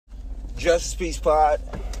Justice Peace Pod.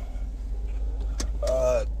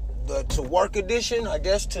 The to work edition, I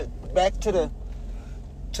guess. Back to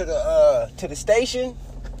the station,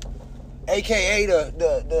 aka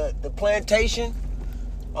the plantation.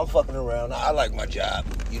 I'm fucking around. I like my job,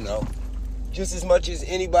 just as much as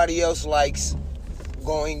anybody else likes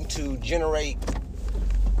going to generate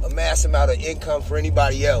a mass amount of income for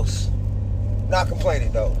anybody else. Not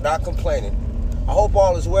complaining though. Not complaining. I hope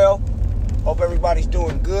all is well. Hope everybody's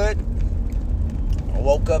doing good. I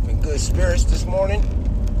woke up in good spirits this morning,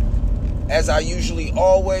 as I usually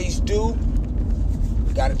always do.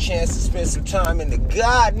 Got a chance to spend some time in the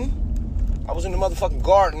garden. I was in the motherfucking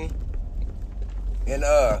garden and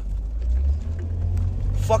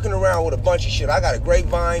fucking around with a bunch of shit. I got a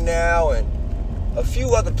grapevine now and a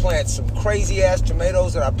few other plants, some crazy ass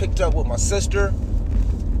tomatoes that I picked up with my sister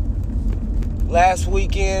last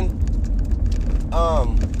weekend.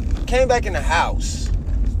 Came back in the house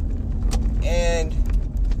and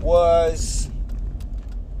was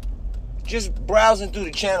just browsing through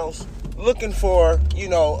the channels looking for,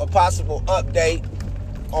 a possible update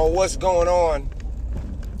on what's going on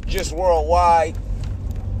just worldwide.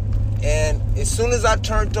 And as soon as I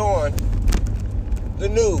turned on the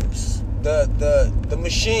news, the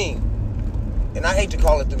machine, and I hate to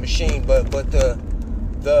call it the machine, but the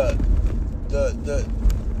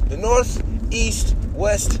north, east,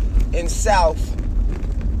 west, and south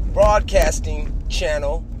broadcasting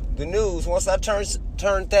channel, the news, once I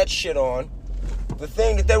turned that shit on, the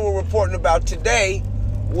thing that they were reporting about today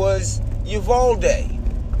was Uvalde,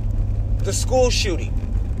 the school shooting,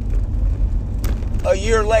 a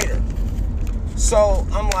year later. So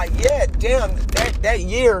I'm like, yeah, damn, that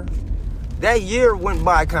year went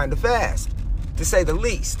by kind of fast, to say the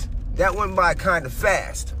least. That went by kind of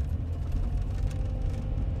fast.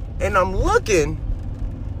 And I'm looking,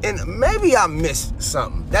 and maybe I missed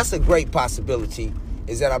something. That's a great possibility,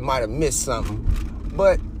 is that I might have missed something.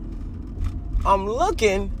 But I'm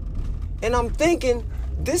looking, and I'm thinking,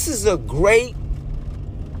 this is a great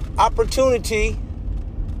opportunity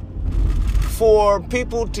for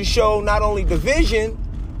people to show not only division,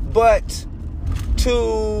 but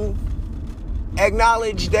to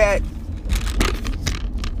acknowledge that,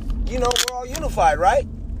 we're all unified, right?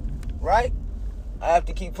 Right? I have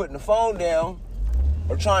to keep putting the phone down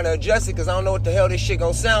or trying to adjust it because I don't know what the hell this shit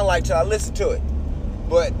gonna sound like till I listen to it.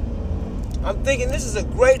 But I'm thinking this is a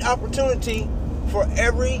great opportunity for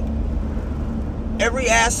every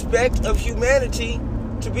aspect of humanity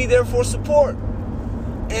to be there for support.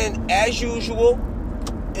 And as usual,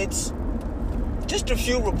 it's just a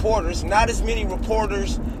few reporters, not as many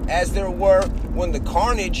reporters as there were when the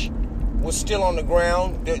carnage was still on the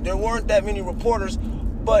ground. There weren't that many reporters,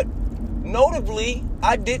 but notably,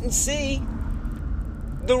 I didn't see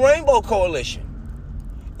the Rainbow Coalition.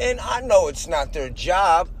 And I know it's not their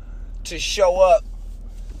job to show up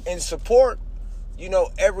and support,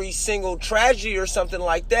 every single tragedy or something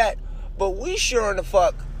like that. But we sure in the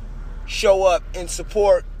fuck show up and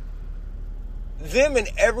support them in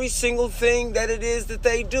every single thing that it is that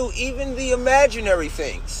they do. Even the imaginary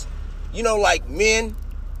things. Like men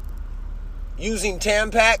using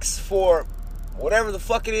Tampax for whatever the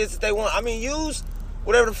fuck it is that they want. I mean, use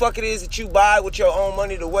whatever the fuck it is that you buy with your own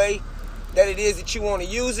money the way that it is that you want to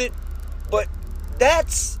use it. But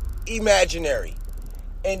that's imaginary.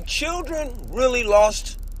 And children really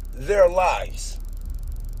lost their lives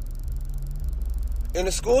in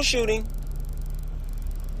a school shooting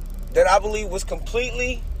that I believe was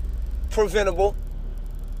completely preventable.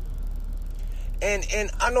 And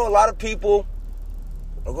I know a lot of people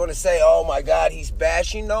are going to say, oh my God, he's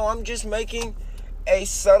bashing. No, I'm just making a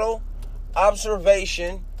subtle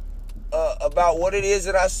observation about what it is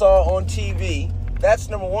that I saw on TV. That's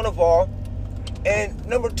number one of all. And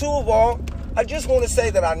number two of all, I just want to say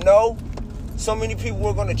that I know so many people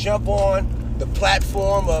are going to jump on the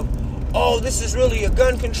platform of, oh, this is really a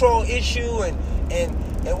gun control issue and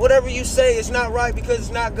whatever you say is not right because it's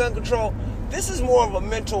not gun control. This is more of a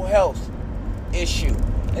mental health issue.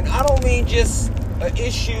 And I don't mean just an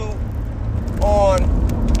issue on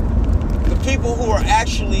the people who are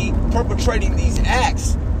actually perpetrating these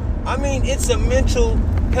acts. I mean, it's a mental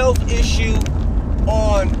health issue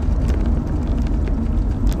on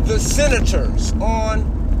the senators, on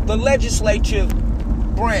the legislative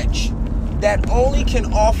branch that only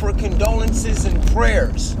can offer condolences and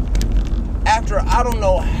prayers after I don't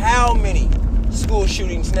know how many school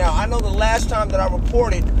shootings now. I know the last time that I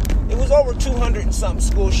reported, it was over 200 and something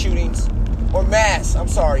school shootings, or mass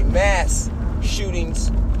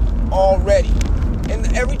shootings already.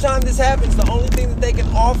 And every time this happens, the only thing that they can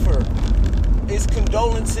offer is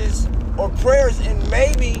condolences or prayers. And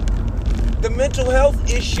maybe mental health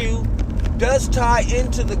issue does tie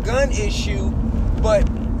into the gun issue, but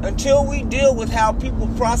until we deal with how people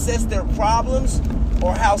process their problems,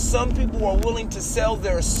 or how some people are willing to sell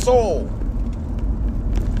their soul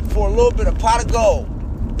for a little bit of pot of gold,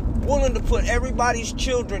 willing to put everybody's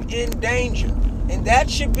children in danger, and that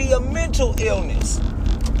should be a mental illness.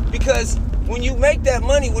 Because when you make that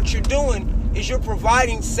money, what you're doing is you're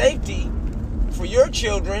providing safety for your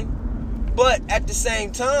children, but at the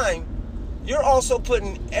same time, you're also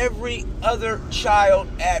putting every other child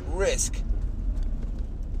at risk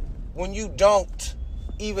when you don't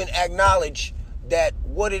even acknowledge that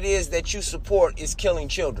what it is that you support is killing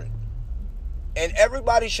children. And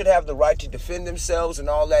everybody should have the right to defend themselves and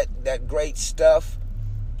all that great stuff,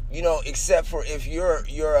 you know, except for if you're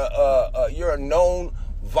a known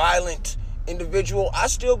violent individual. I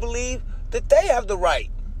still believe that they have the right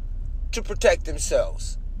to protect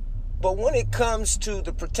themselves. But when it comes to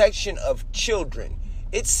the protection of children,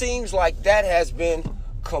 it seems like that has been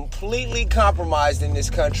completely compromised in this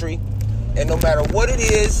country. And no matter what it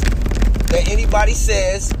is that anybody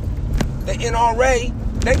says, the NRA,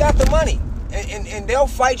 they got the money. And they'll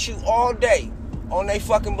fight you all day on their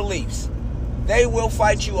fucking beliefs. They will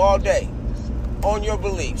fight you all day on your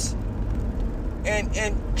beliefs. And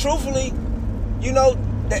truthfully, you know,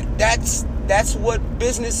 that's what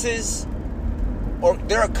businesses, or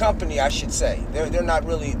they're a company, I should say. They're not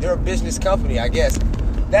really, they're a business company, I guess.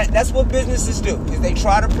 That's what businesses do, is they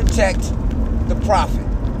try to protect the profit.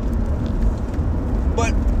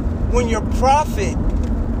 But when your profit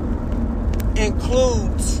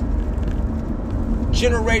includes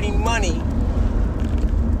generating money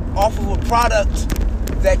off of a product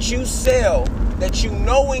that you sell, that you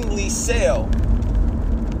knowingly sell,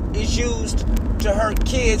 is used to hurt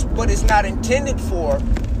kids, but it's not intended for,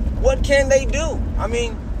 what can they do? I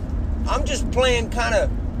mean, I'm just playing kind of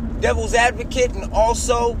devil's advocate and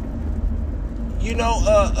also, you know,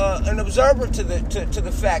 an observer to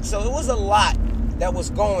the fact. So it was a lot that was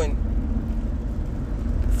going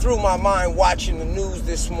through my mind watching the news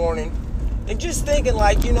this morning and just thinking,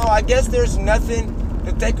 like, you know, I guess there's nothing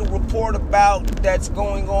that they could report about that's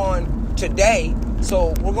going on today.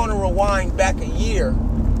 So we're going to rewind back a year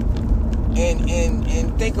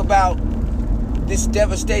and think about this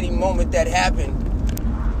devastating moment that happened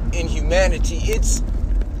in humanity. It's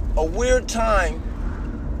a weird time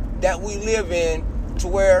that we live in, to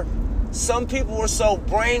where some people were so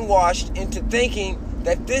brainwashed into thinking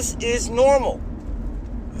that this is normal.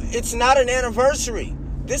 It's not an anniversary.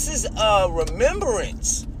 This is a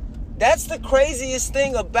remembrance. That's the craziest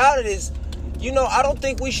thing about it is, you know, I don't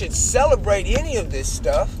think we should celebrate any of this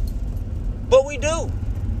stuff, but we do.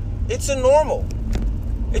 It's a normal.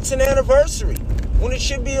 It's an anniversary when it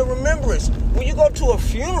should be a remembrance. When you go to a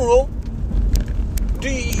funeral,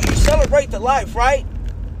 you celebrate the life, right?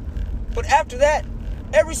 But after that,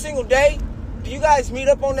 every single day, do you guys meet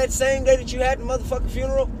up on that same day that you had the motherfucking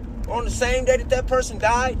funeral? Or on the same day that that person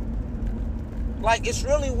died? Like, it's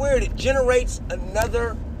really weird. It generates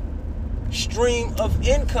another stream of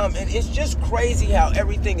income. And it's just crazy how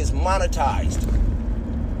everything is monetized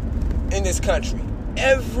in this country.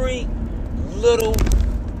 Every little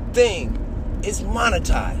thing is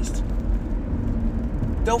monetized.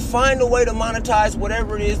 They'll find a way to monetize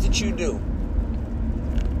whatever it is that you do.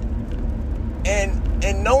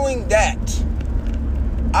 And knowing that,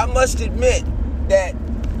 I must admit that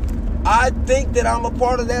I think that I'm a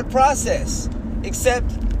part of that process,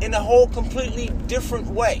 except in a whole completely different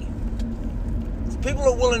way. People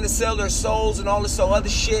are willing to sell their souls and all this other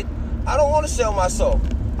shit. I don't want to sell my soul.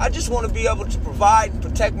 I just want to be able to provide and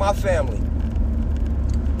protect my family.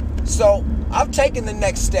 So I've taken the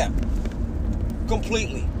next step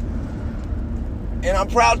completely. And I'm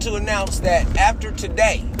proud to announce that after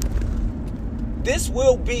today, this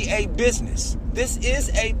will be a business. This is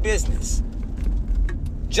a business.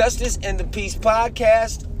 Justice and the Peace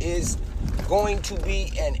Podcast is going to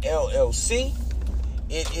be an LLC.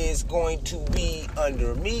 It is going to be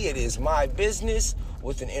under me. It is my business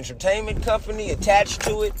with an entertainment company attached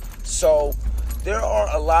to it. So there are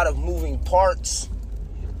a lot of moving parts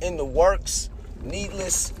in the works.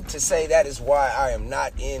 Needless to say, that is why I am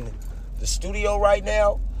not in the studio right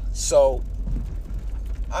now. So,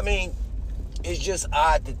 I mean, it's just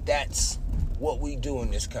odd that that's what we do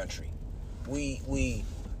in this country. We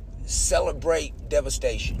celebrate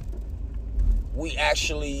devastation. We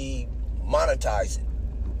actually monetize it.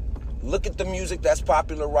 Look at the music that's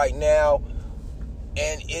popular right now,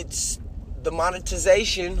 and it's the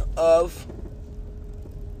monetization of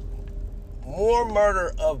more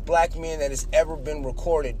murder of black men that has ever been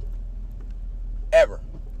recorded, ever.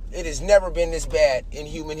 It has never been this bad in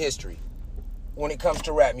human history. when it comes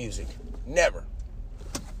to rap music. Never.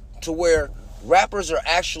 To where rappers are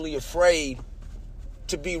actually afraid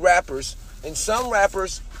to be rappers, and some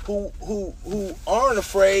rappers who aren't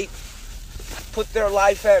afraid put their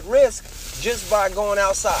life at risk just by going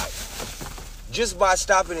outside, just by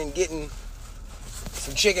stopping and getting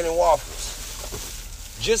some chicken and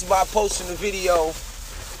waffles, just by posting a video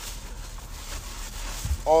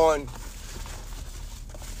on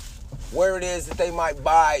where it is that they might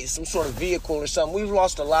buy some sort of vehicle or something. We've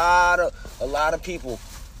lost a lot of people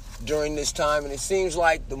during this time, and it seems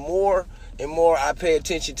like the more and more I pay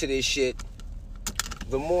attention to this shit,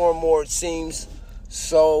 the more and more it seems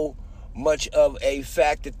so much of a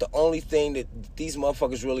fact that the only thing that these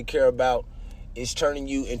motherfuckers really care about is turning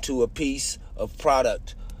you into a piece of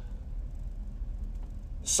product.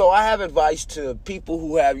 So I have advice to people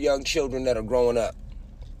who have young children that are growing up.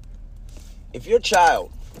 If your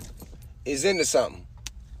child is into something,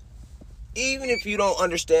 even if you don't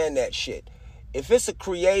understand that shit, if it's a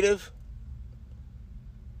creative,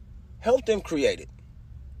 help them create it.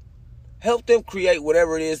 Help them create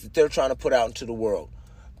whatever it is that they're trying to put out into the world.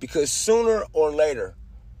 Because sooner or later,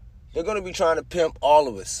 they're going to be trying to pimp all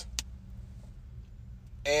of us.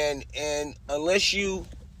 And unless you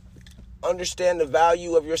understand the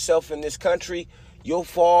value of yourself in this country, you'll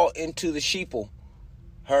fall into the sheeple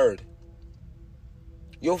herd.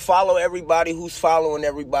 You'll follow everybody who's following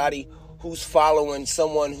everybody who's following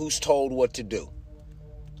someone who's told what to do.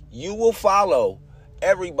 You will follow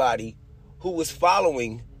everybody who is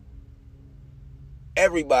following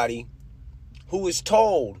everybody who is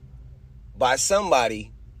told by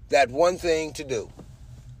somebody that one thing to do.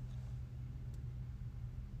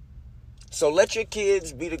 So let your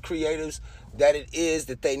kids be the creatives that it is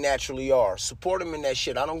that they naturally are. Support them in that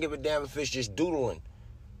shit. I don't give a damn if it's just doodling.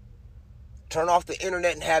 Turn off the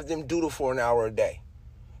internet and have them doodle for an hour a day.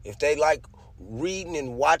 If they like reading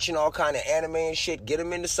and watching all kind of anime and shit, get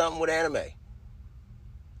them into something with anime.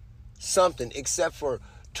 Something, except for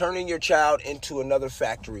turning your child into another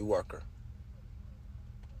factory worker.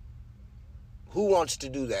 Who wants to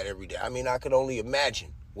do that every day? I mean, I could only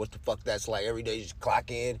imagine what the fuck that's like. Every day just clock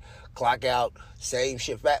in, clock out, same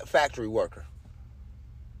shit, factory worker.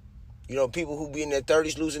 You know, people who be in their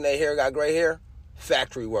 30s losing their hair, got gray hair,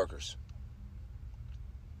 factory workers.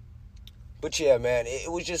 But yeah, man,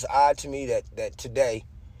 it was just odd to me that today,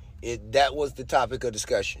 that was the topic of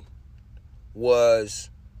discussion. Was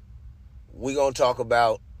we gonna talk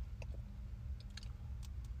about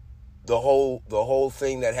the whole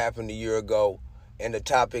thing that happened a year ago, and the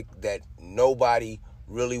topic that nobody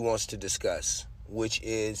really wants to discuss, which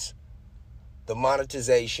is the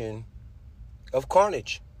monetization of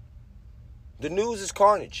carnage. The news is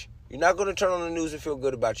carnage. You're not going to turn on the news and feel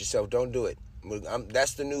good about yourself. Don't do it.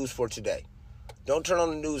 That's the news for today. Don't turn on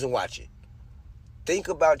the news and watch it. Think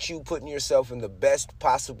about you putting yourself in the best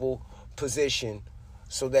possible position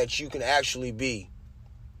so that you can actually be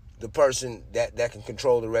the person that can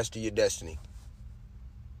control the rest of your destiny.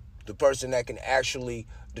 The person that can actually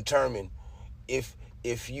determine if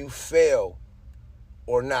you fail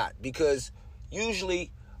or not. Because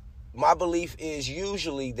usually, my belief is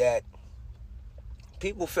usually that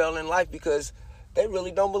people fail in life because they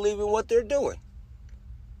really don't believe in what they're doing.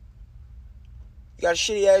 You got a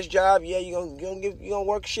shitty ass job, yeah, you're gonna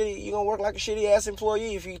work shitty, you're gonna work like a shitty ass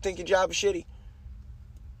employee if you think your job is shitty.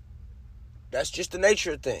 That's just the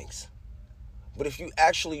nature of things. But if you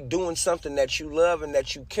actually doing something that you love and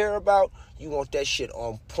that you care about, you want that shit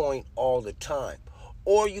on point all the time.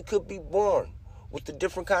 Or you could be born with a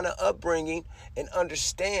different kind of upbringing and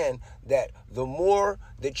understand that the more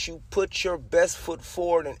that you put your best foot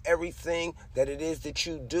forward in everything that it is that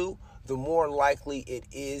you do, the more likely it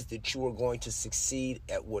is that you are going to succeed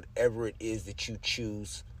at whatever it is that you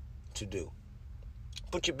choose to do.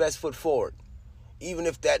 Put your best foot forward, even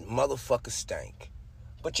if that motherfucker stank.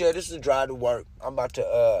 But yeah, this is a drive to work. I'm about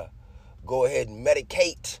to go ahead and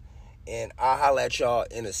medicate, and I'll holler at y'all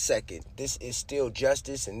in a second. This is still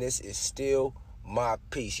justice, and this is still my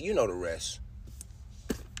peace. You know the rest.